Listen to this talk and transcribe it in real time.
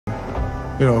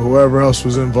whoever else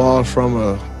was involved from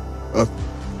a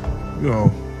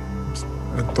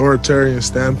authoritarian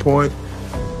standpoint,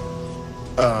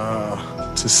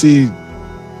 to see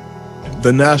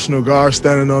the National Guard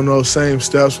standing on those same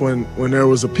steps when there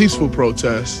was a peaceful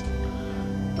protest,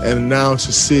 and now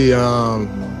to see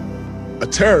a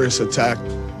terrorist attack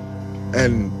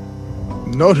and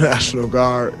no National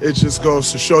Guard, it just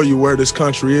goes to show you where this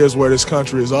country is, where this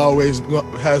country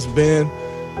has been,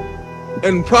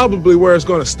 and probably where it's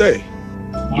going to stay.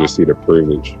 You just see the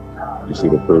privilege. You see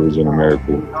the privilege in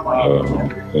America,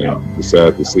 and it's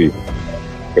sad to see,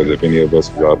 because if any of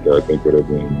us was out there, I think would have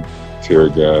been tear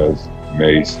gas,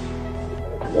 mace,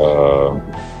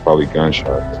 probably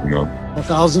gunshots,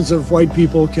 Thousands of white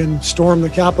people can storm the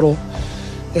Capitol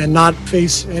and not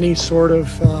face any sort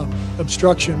of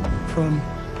obstruction from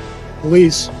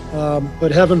police.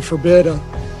 But heaven forbid a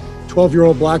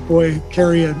 12-year-old black boy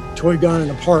carry a toy gun in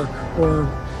a park, or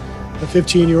a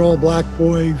 15-year-old black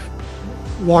boy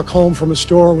walk home from a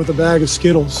store with a bag of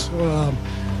Skittles,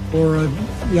 or a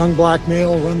young black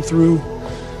male run through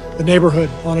the neighborhood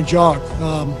on a jog.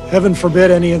 Heaven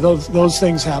forbid any of those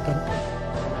things happen.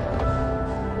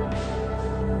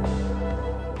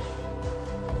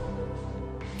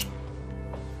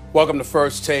 Welcome to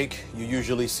First Take. You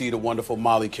usually see the wonderful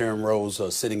Molly Karen Rose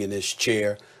sitting in this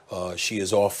chair. She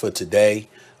is off for today.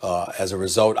 As a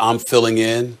result, I'm filling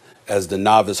in as the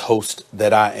novice host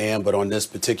that I am, but on this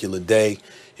particular day,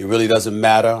 it really doesn't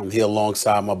matter. I'm here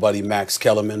alongside my buddy Max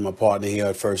Kellerman, my partner here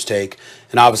at First Take.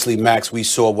 And obviously, Max, we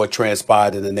saw what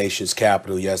transpired in the nation's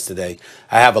capital yesterday.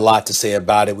 I have a lot to say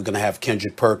about it. We're going to have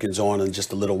Kendrick Perkins on in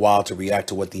just a little while to react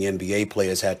to what the NBA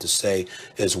players had to say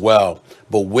as well.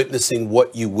 But witnessing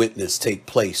what you witnessed take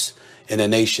place in the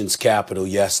nation's capital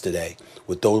yesterday,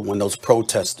 when those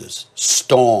protesters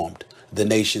stormed the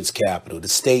nation's capital, the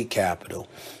state capital,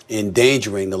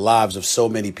 endangering the lives of so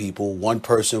many people.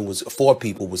 4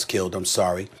 people was killed, I'm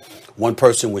sorry. 1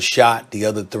 person was shot. The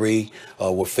other 3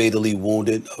 were fatally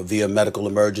wounded via medical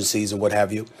emergencies and what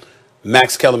have you.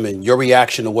 Max Kellerman, your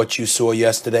reaction to what you saw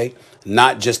yesterday,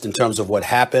 not just in terms of what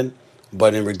happened,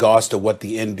 but in regards to what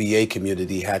the NBA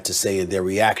community had to say in their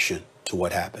reaction to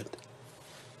what happened.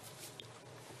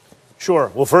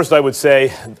 Sure. Well, first I would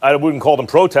say I wouldn't call them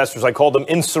protesters. I call them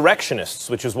insurrectionists,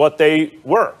 which is what they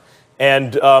were.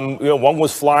 And, one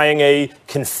was flying a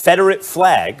Confederate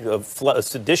flag, a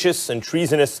seditious and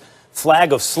treasonous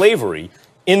flag of slavery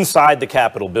inside the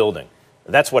Capitol building.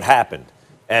 That's what happened.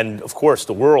 And, of course,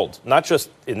 the world, not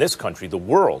just in this country, the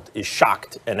world is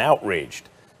shocked and outraged.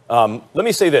 Let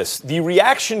me say this. The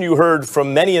reaction you heard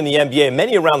from many in the NBA,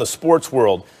 many around the sports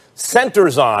world,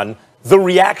 centers on the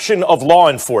reaction of law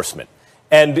enforcement.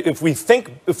 And if we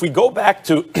go back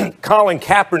to Colin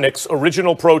Kaepernick's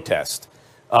original protest,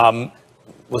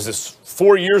 was this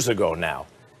 4 years ago now?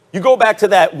 You go back to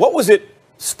that, what was it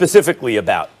specifically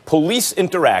about? Police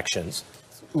interactions,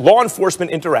 law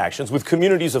enforcement interactions with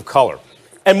communities of color,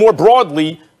 and more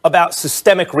broadly about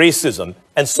systemic racism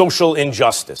and social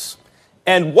injustice.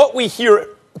 And what we hear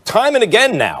time and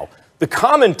again now, the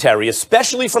commentary,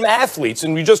 especially from athletes,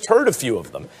 and we just heard a few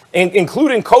of them,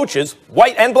 including coaches,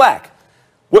 white and black.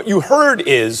 What you heard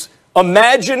is,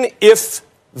 imagine if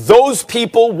those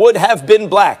people would have been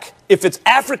black. If it's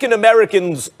African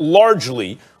Americans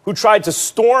largely who tried to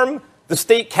storm the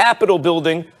state Capitol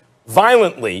building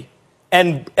violently,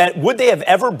 and would they have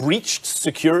ever breached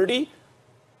security?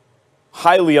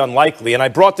 Highly unlikely. And I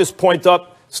brought this point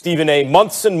up, Stephen A.,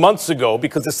 months and months ago,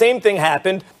 because the same thing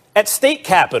happened at state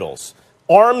capitals.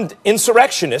 Armed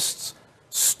insurrectionists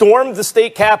stormed the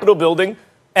state Capitol building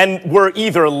and were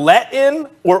either let in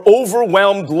or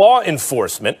overwhelmed law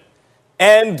enforcement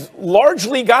and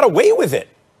largely got away with it.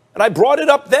 And I brought it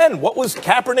up then. What was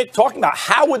Kaepernick talking about?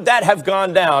 How would that have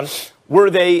gone down were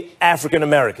they African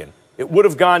American? It would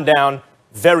have gone down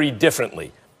very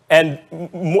differently. And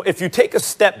if you take a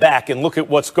step back and look at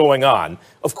what's going on,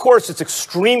 of course, it's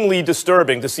extremely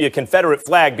disturbing to see a Confederate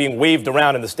flag being waved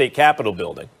around in the state Capitol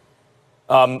building.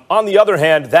 On the other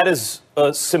hand, that is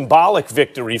a symbolic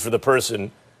victory for the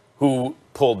person who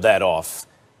pulled that off,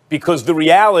 because the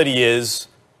reality is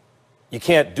you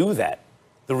can't do that.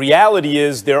 The reality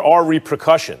is there are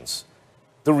repercussions.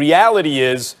 The reality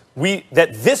is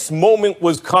that this moment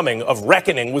was coming, of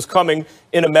reckoning was coming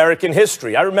in American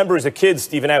history. I remember as a kid,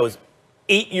 Stephen, I was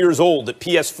 8 years old at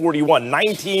PS41,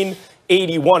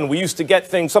 1981. We used to get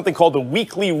something called the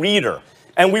Weekly Reader,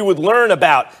 and we would learn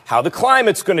about how the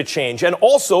climate's going to change and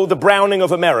also the browning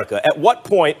of America. At what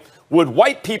point would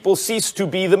white people cease to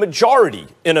be the majority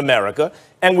in America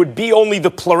and would be only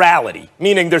the plurality,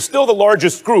 meaning they're still the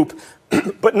largest group,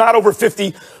 but not over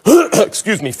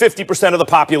 50% of the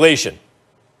population.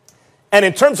 And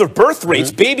in terms of birth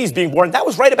rates, babies being born, that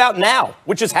was right about now,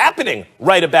 which is happening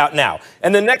right about now.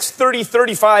 And the next 30,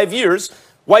 35 years,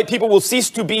 white people will cease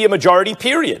to be a majority,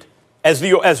 period, as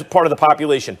part of the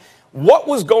population. What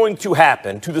was going to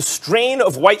happen to the strain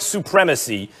of white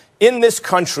supremacy in this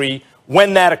country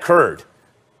when that occurred?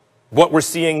 What we're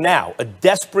seeing now, a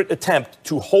desperate attempt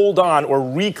to hold on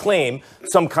or reclaim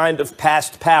some kind of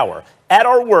past power. At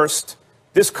our worst,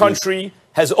 this country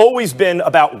has always been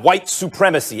about white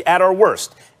supremacy, at our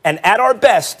worst. And at our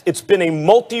best, it's been a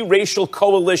multiracial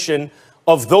coalition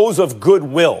of those of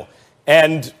goodwill.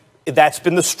 And that's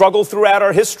been the struggle throughout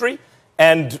our history.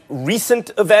 And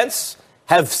recent events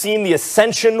have seen the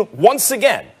ascension, once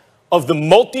again, of the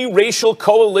multiracial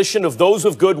coalition of those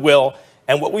of goodwill.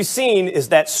 And what we've seen is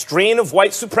that strain of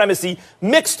white supremacy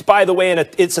mixed, by the way, and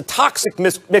it's a toxic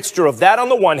mixture of that on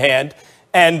the one hand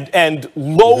and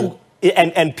low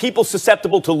and people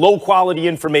susceptible to low quality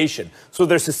information. So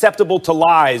they're susceptible to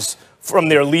lies from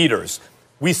their leaders.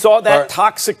 We saw that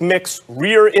toxic mix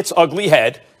rear its ugly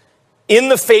head in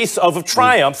the face of a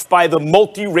triumph by the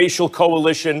multiracial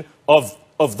coalition of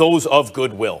those of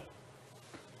goodwill.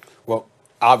 Well,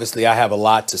 obviously, I have a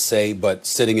lot to say, but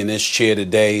sitting in this chair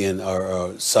today and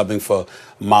subbing for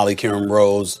Molly Qerim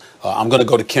Rose, I'm going to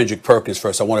go to Kendrick Perkins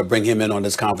first. I want to bring him in on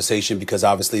this conversation because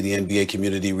obviously the NBA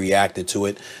community reacted to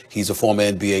it. He's a former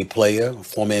NBA player,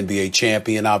 former NBA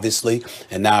champion, obviously,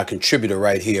 and now a contributor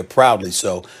right here, proudly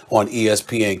so, on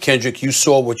ESPN. Kendrick, you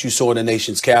saw what you saw in the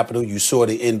nation's capital. You saw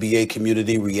the NBA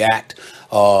community react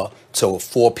to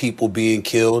 4 people being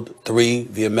killed, 3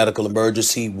 via medical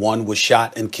emergency, 1 was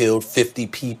shot and killed, 50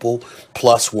 people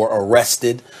plus were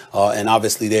arrested, and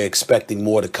obviously they're expecting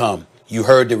more to come. You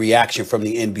heard the reaction from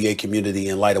the NBA community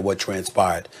in light of what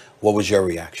transpired. What was your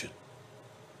reaction?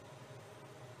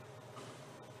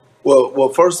 Well,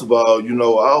 first of all, you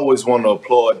know, I always want to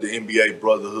applaud the NBA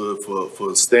brotherhood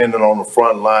for standing on the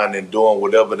front line and doing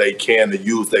whatever they can to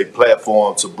use their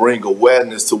platform to bring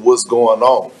awareness to what's going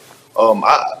on.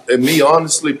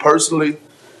 Honestly, personally,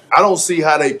 I don't see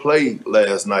how they played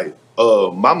last night.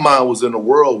 My mind was in a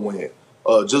whirlwind,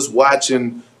 just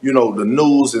watching, you know, the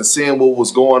news and seeing what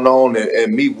was going on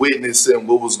and me witnessing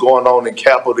what was going on in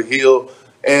Capitol Hill.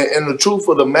 And the truth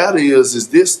of the matter is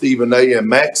this, Stephen A. and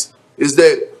Max, is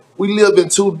that we live in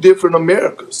 2 different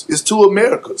Americas. It's 2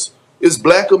 Americas. It's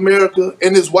Black America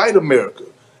and it's white America.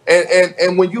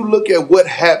 And when you look at what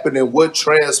happened and what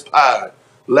transpired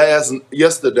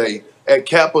yesterday at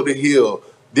Capitol Hill,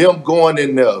 them going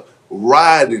in there,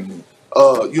 rioting,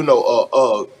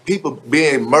 people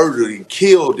being murdered and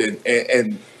killed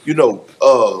and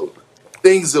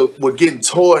things were getting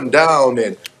torn down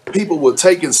and people were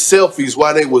taking selfies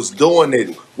while they was doing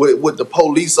it with the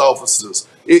police officers.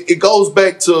 It goes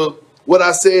back to what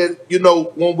I said, you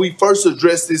know, when we first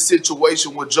addressed this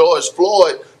situation with George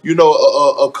Floyd, you know,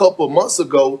 a couple months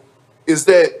ago, is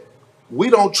that we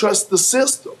don't trust the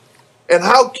system. And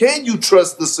how can you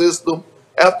trust the system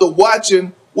after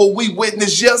watching what we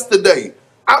witnessed yesterday?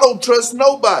 I don't trust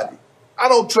nobody. I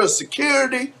don't trust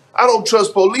security. I don't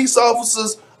trust police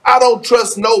officers. I don't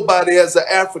trust nobody as an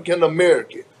African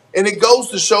American. And it goes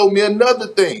to show me another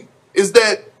thing, is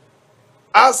that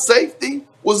our safety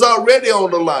was already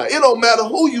on the line. It don't matter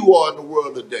who you are in the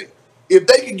world today. If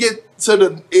they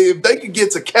could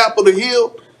get to Capitol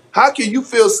Hill, how can you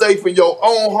feel safe in your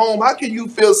own home? How can you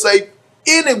feel safe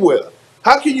anywhere?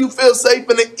 How can you feel safe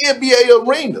in the NBA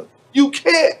arena? You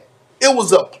can't. It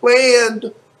was a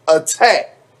planned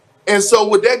attack. And so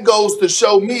what that goes to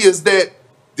show me is that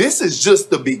this is just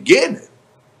the beginning,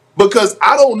 because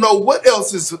I don't know what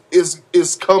else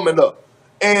is coming up.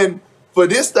 And for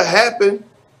this to happen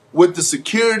with the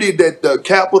security that the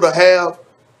Capitol have,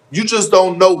 you just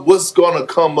don't know what's going to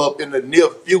come up in the near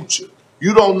future.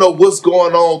 You don't know what's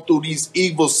going on through these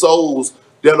evil souls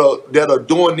that are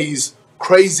doing these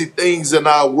crazy things in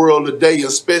our world today,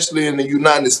 especially in the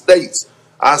United States.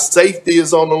 Our safety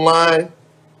is on the line.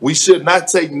 We should not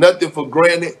take nothing for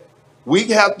granted. We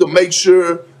have to make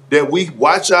sure that we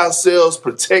watch ourselves,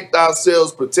 protect our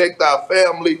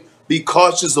family, be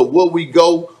cautious of where we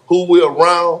go, who we're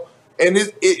around. And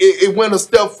it went a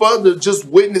step further, just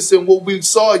witnessing what we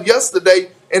saw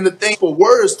yesterday and the thing for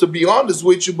words, to be honest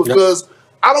with you, because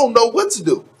I don't know what to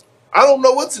do. I don't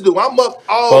know what to do. I'm up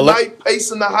all night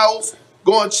pacing the house,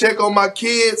 going to check on my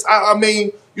kids. I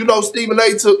mean, you know, Stephen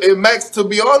A. and Max, to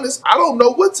be honest, I don't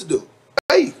know what to do.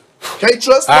 Hey, can't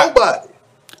trust nobody.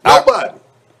 Nobody.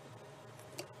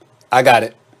 I got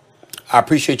it. I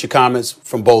appreciate your comments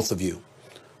from both of you.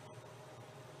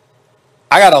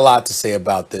 I got a lot to say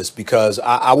about this because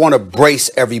I want to brace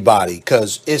everybody,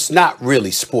 because it's not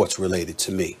really sports related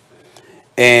to me.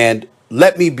 And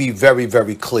let me be very,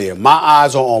 very clear. My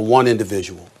eyes are on one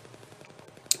individual,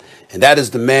 and that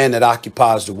is the man that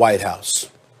occupies the White House.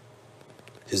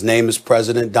 His name is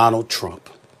President Donald Trump.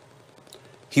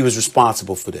 He was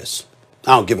responsible for this.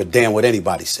 I don't give a damn what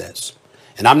anybody says.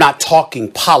 And I'm not talking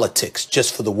politics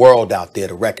just for the world out there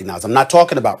to recognize. I'm not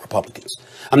talking about Republicans.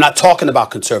 I'm not talking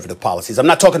about conservative policies. I'm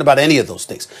not talking about any of those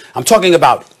things. I'm talking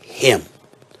about him.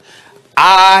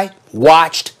 I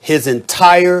watched his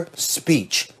entire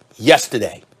speech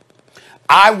yesterday.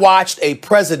 I watched a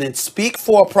president speak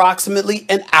for approximately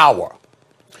an hour.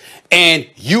 And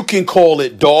you can call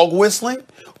it dog whistling,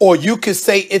 or you can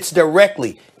say it's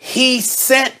directly. He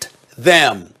sent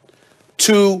them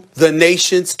to the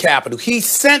nation's capital. He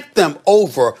sent them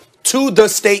over to the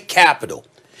state capitol.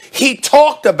 He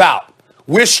talked about,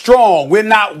 we're strong, we're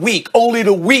not weak. Only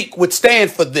the weak would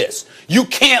stand for this. You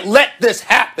can't let this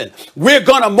happen. We're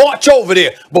going to march over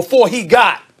there before he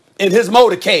got in his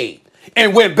motorcade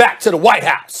and went back to the White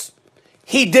House.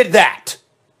 He did that.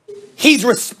 He's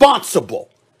responsible.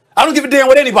 I don't give a damn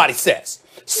what anybody says.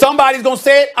 Somebody's going to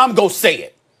say it. I'm going to say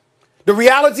it. The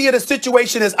reality of the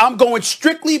situation is I'm going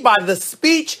strictly by the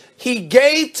speech he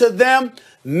gave to them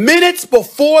minutes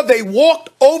before they walked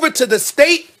over to the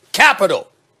state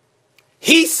capitol.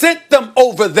 He sent them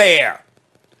over there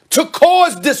to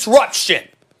cause disruption.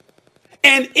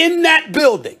 And in that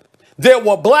building, there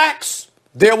were blacks,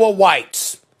 there were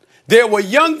whites, there were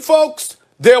young folks,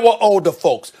 there were older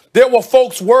folks. There were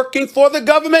folks working for the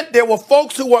government. There were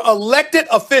folks who were elected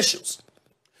officials.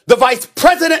 The vice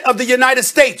president of the United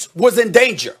States was in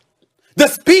danger. The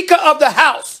speaker of the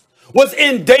House was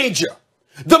in danger.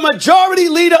 The majority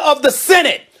leader of the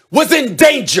Senate was in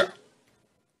danger.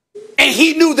 And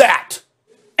he knew that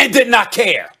and did not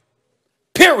care.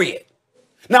 Period.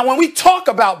 Now, when we talk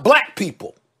about black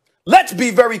people, let's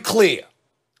be very clear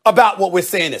about what we're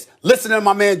saying is. Listen to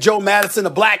my man Joe Madison,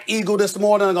 the Black Eagle, this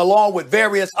morning, along with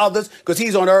various others, because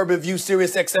he's on Urban View,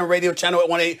 Sirius XM radio channel at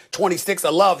 1826. I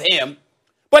love him.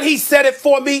 But he said it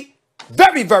for me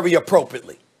very, very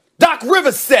appropriately. Doc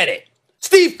Rivers said it.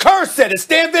 Steve Kerr said it.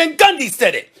 Stan Van Gundy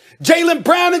said it. Jaylen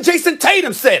Brown and Jason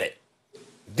Tatum said it.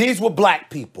 These were black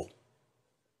people.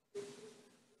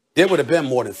 There would have been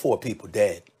more than 4 people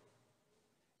dead.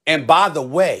 And by the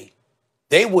way,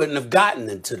 they wouldn't have gotten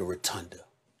into the rotunda.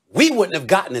 We wouldn't have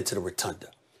gotten into the rotunda.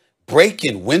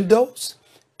 Breaking windows,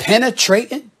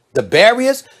 penetrating the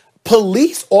barriers.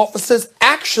 Police officers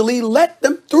actually let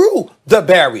them through the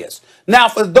barriers. Now,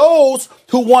 for those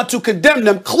who want to condemn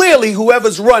them, clearly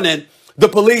whoever's running the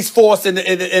police force in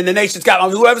the nation's capital,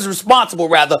 whoever's responsible,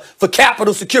 rather, for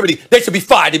Capitol security, they should be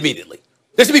fired immediately.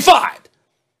 They should be fired.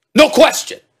 No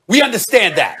question. We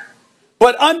understand that.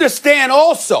 But understand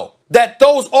also that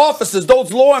those officers,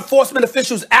 those law enforcement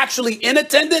officials actually in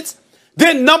attendance,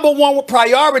 their number one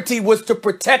priority was to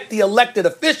protect the elected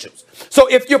officials. So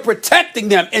if you're protecting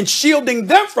them and shielding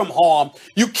them from harm,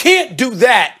 you can't do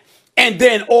that and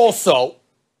then also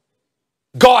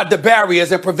guard the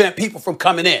barriers and prevent people from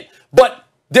coming in. But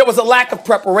there was a lack of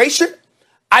preparation.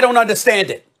 I don't understand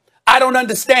it. I don't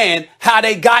understand how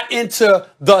they got into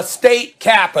the state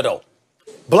capitol.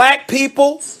 Black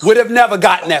people would have never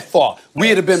gotten that far.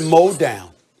 We'd have been mowed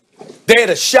down. They'd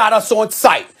have shot us on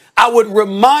sight. I would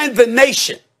remind the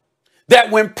nation that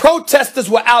when protesters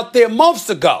were out there months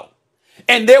ago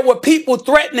and there were people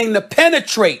threatening to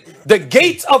penetrate the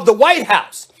gates of the White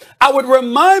House, I would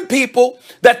remind people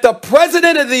that the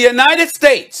president of the United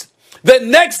States the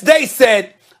next day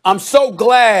said, I'm so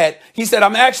glad. He said,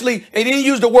 he didn't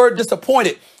use the word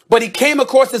disappointed, but he came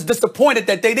across as disappointed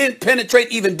that they didn't penetrate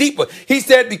even deeper. He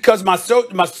said, because my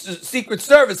Secret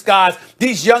Service guys,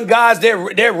 these young guys,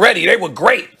 they're ready. They were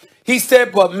great. He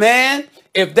said, but man,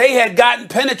 if they had gotten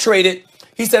penetrated,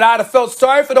 he said, I'd have felt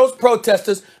sorry for those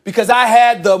protesters because I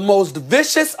had the most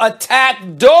vicious attack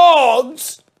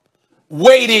dogs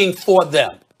waiting for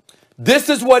them. This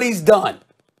is what he's done.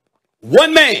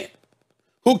 One man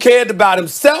who cared about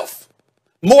himself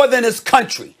more than his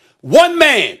country. One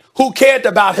man who cared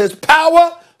about his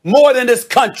power more than his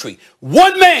country.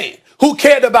 One man who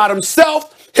cared about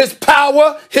himself, his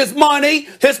power, his money,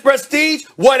 his prestige,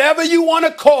 whatever you want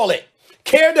to call it,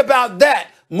 cared about that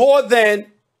more than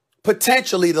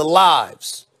potentially the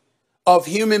lives of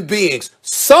human beings,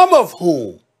 some of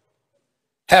whom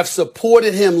have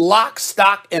supported him lock,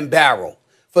 stock, and barrel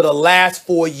for the last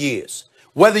 4 years.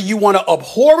 Whether you want to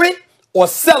abhor it or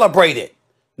celebrate it,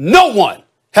 no one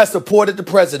has supported the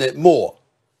president more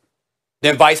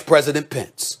than Vice President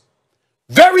Pence.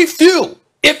 Very few,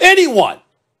 if anyone,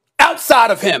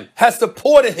 outside of him has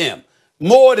supported him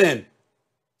more than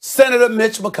Senator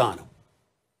Mitch McConnell.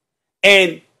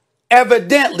 And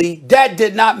Evidently, that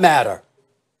did not matter.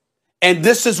 And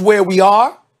this is where we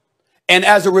are. And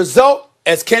as a result,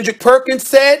 as Kendrick Perkins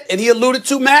said, and he alluded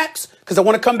to, Max, because I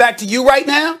want to come back to you right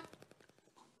now,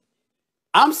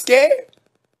 I'm scared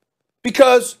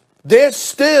because there's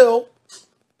still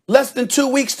less than 2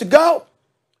 weeks to go.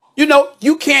 You know,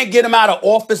 you can't get him out of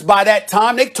office by that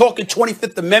time. They talking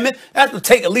 25th Amendment. That will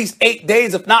take at least 8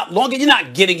 days, if not longer. You're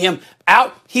not getting him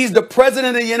out. He's the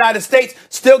president of the United States,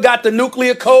 still got the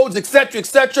nuclear codes, et cetera, et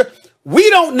cetera. We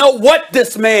don't know what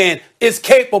this man is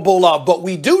capable of, but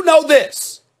we do know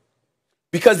this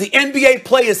because the NBA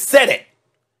players said it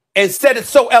and said it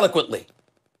so eloquently.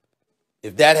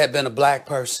 If that had been a black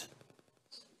person,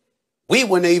 we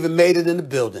wouldn't have even made it in the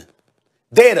building.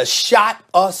 They'd have shot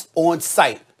us on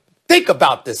sight. Think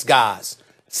about this, guys.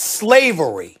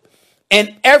 Slavery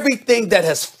and everything that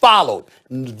has followed,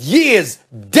 years,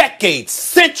 decades,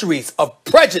 centuries of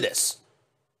prejudice.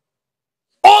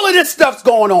 All of this stuff's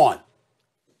going on.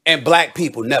 And black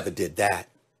people never did that.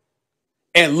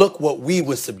 And look what we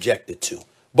were subjected to.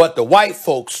 But the white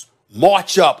folks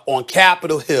march up on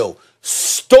Capitol Hill,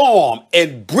 storm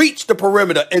and breach the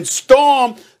perimeter and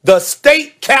storm the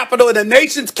state capitol and the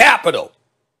nation's capital.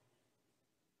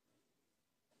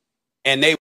 And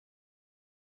they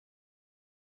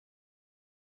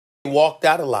walked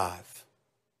out alive.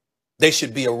 They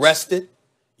should be arrested.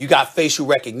 You got facial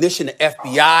recognition, the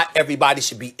FBI, everybody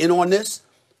should be in on this.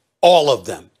 All of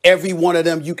them, every one of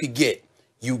them you could get.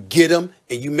 You get them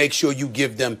and you make sure you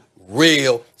give them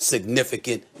real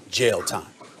significant jail time.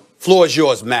 Floor is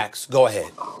yours, Max. Go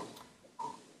ahead.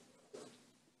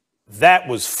 That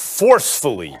was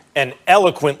forcefully and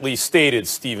eloquently stated,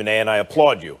 Stephen A., and I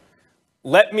applaud you.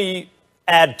 Let me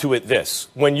add to it this.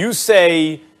 When you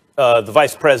say the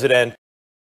vice president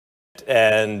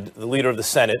and the leader of the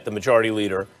Senate, the majority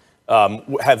leader,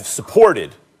 have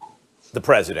supported the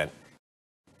president,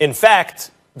 in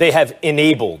fact, they have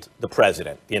enabled the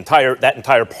president. That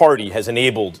entire party has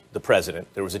enabled the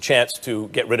president. There was a chance to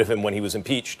get rid of him when he was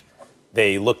impeached.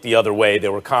 They looked the other way.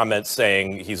 There were comments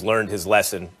saying he's learned his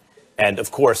lesson. And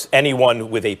of course, anyone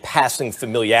with a passing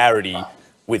familiarity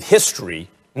with history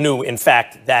knew, in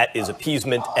fact, that is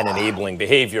appeasement and enabling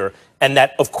behavior. And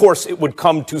that, of course, it would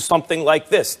come to something like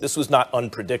this. This was not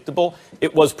unpredictable.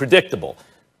 It was predictable.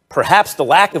 Perhaps the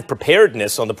lack of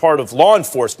preparedness on the part of law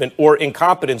enforcement or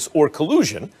incompetence or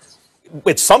collusion,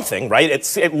 it's something, right?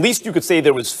 At least you could say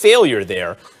there was failure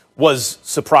there, was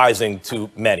surprising to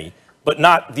many, but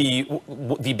not the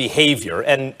behavior.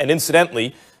 And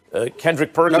incidentally,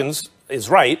 Kendrick Perkins is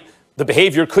right. The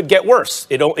behavior could get worse.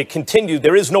 It continued.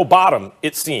 There is no bottom,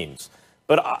 it seems.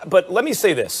 But let me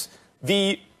say this.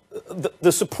 The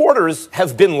supporters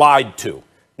have been lied to.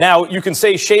 Now, you can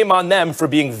say shame on them for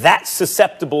being that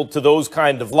susceptible to those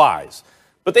kind of lies,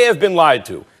 but they have been lied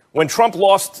to. When Trump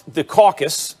lost the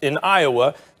caucus in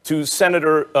Iowa to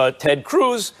Senator Ted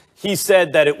Cruz, he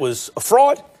said that it was a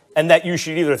fraud and that you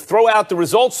should either throw out the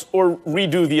results or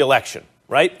redo the election,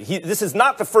 right? This is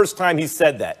not the first time he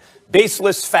said that.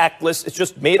 Baseless, factless, it's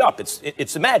just made up.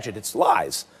 It's imagined, it's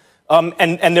lies.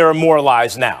 And there are more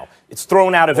lies now. It's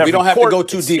thrown out of every court. We don't have to go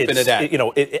too deep into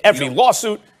that. Every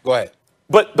lawsuit. Go ahead.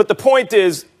 But the point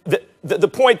is, the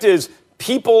point is,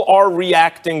 people are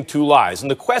reacting to lies. And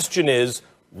the question is,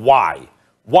 why?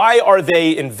 Why are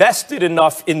they invested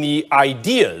enough in the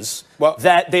ideas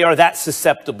that they are that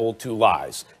susceptible to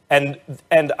lies? And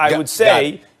I would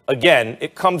say, again,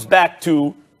 it comes back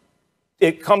to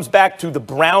the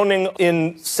Browning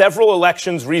in several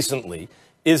elections recently,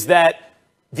 is that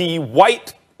the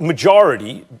white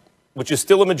majority, which is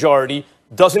still a majority,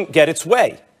 doesn't get its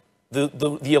way.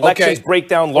 The elections break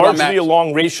down largely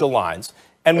along racial lines.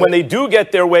 And when they do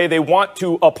get their way, they want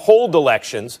to uphold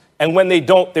elections. And when they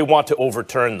don't, they want to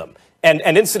overturn them. And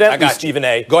incidentally, Stephen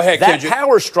A., go ahead, that Kendrick.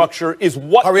 Power structure is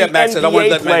what the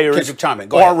NBA players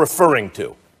are referring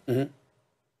to. Mm-hmm.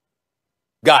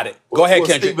 Got it. Go ahead,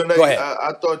 Kendrick. Stephen A., go ahead.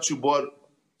 I thought you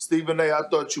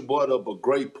brought up a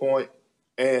great point,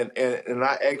 and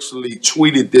I actually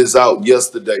tweeted this out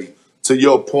yesterday to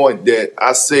your point that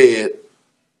I said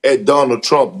at Donald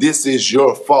Trump, this is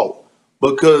your fault.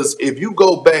 Because if you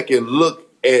go back and look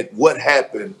at what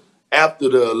happened after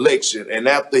the election and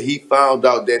after he found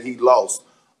out that he lost,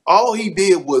 all he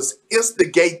did was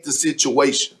instigate the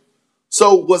situation.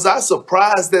 So was I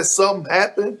surprised that something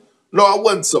happened? No, I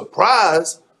wasn't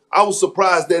surprised. I was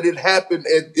surprised that it happened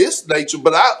at this nature,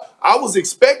 but I was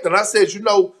expecting. I said,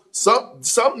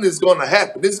 something is going to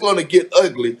happen. It's going to get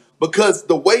ugly because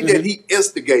the way that he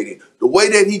instigated, the way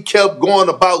that he kept going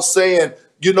about saying,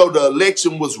 the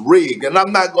election was rigged. And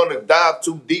I'm not going to dive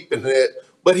too deep into that,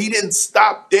 but he didn't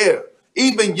stop there.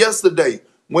 Even yesterday,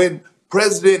 When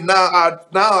our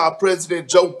President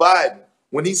Joe Biden,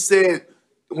 when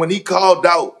he called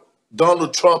out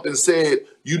Donald Trump and said,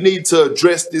 you need to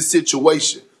address this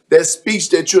situation, that speech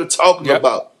that you're talking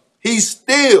about, he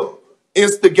still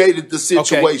instigated the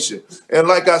situation. Okay. And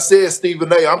like I said,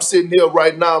 Stephen A., I'm sitting here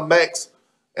right now, Max,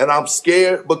 and I'm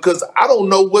scared because I don't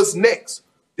know what's next.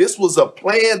 This was a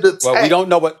planned attack. Well, we don't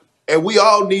know what. And we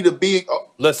all need to be.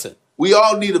 Listen. We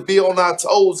all need to be on our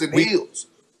toes and heels.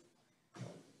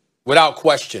 Without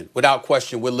question,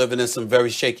 we're living in some very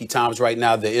shaky times right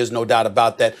now. There is no doubt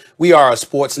about that. We are a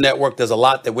sports network. There's a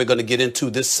lot that we're going to get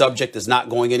into. This subject is not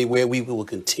going anywhere. We will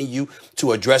continue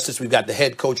to address this. We've got the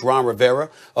head coach, Ron Rivera,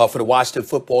 for the Washington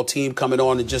football team coming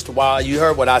on in just a while. You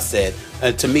heard what I said.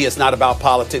 And to me, it's not about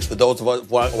politics. For those of us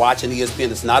watching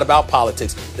ESPN, it's not about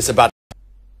politics. It's about.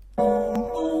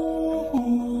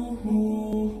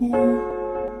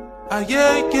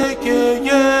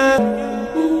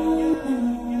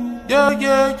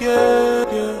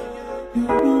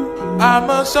 I'm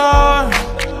a star,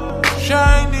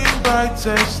 shining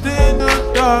brightest in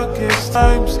the darkest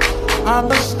times. I'm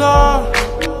a star,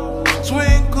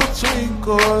 twinkle,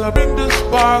 twinkle, I bring the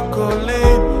sparkle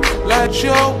in, light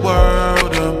your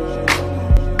world up.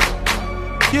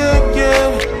 Yeah,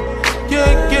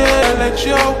 let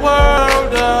your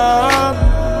world up.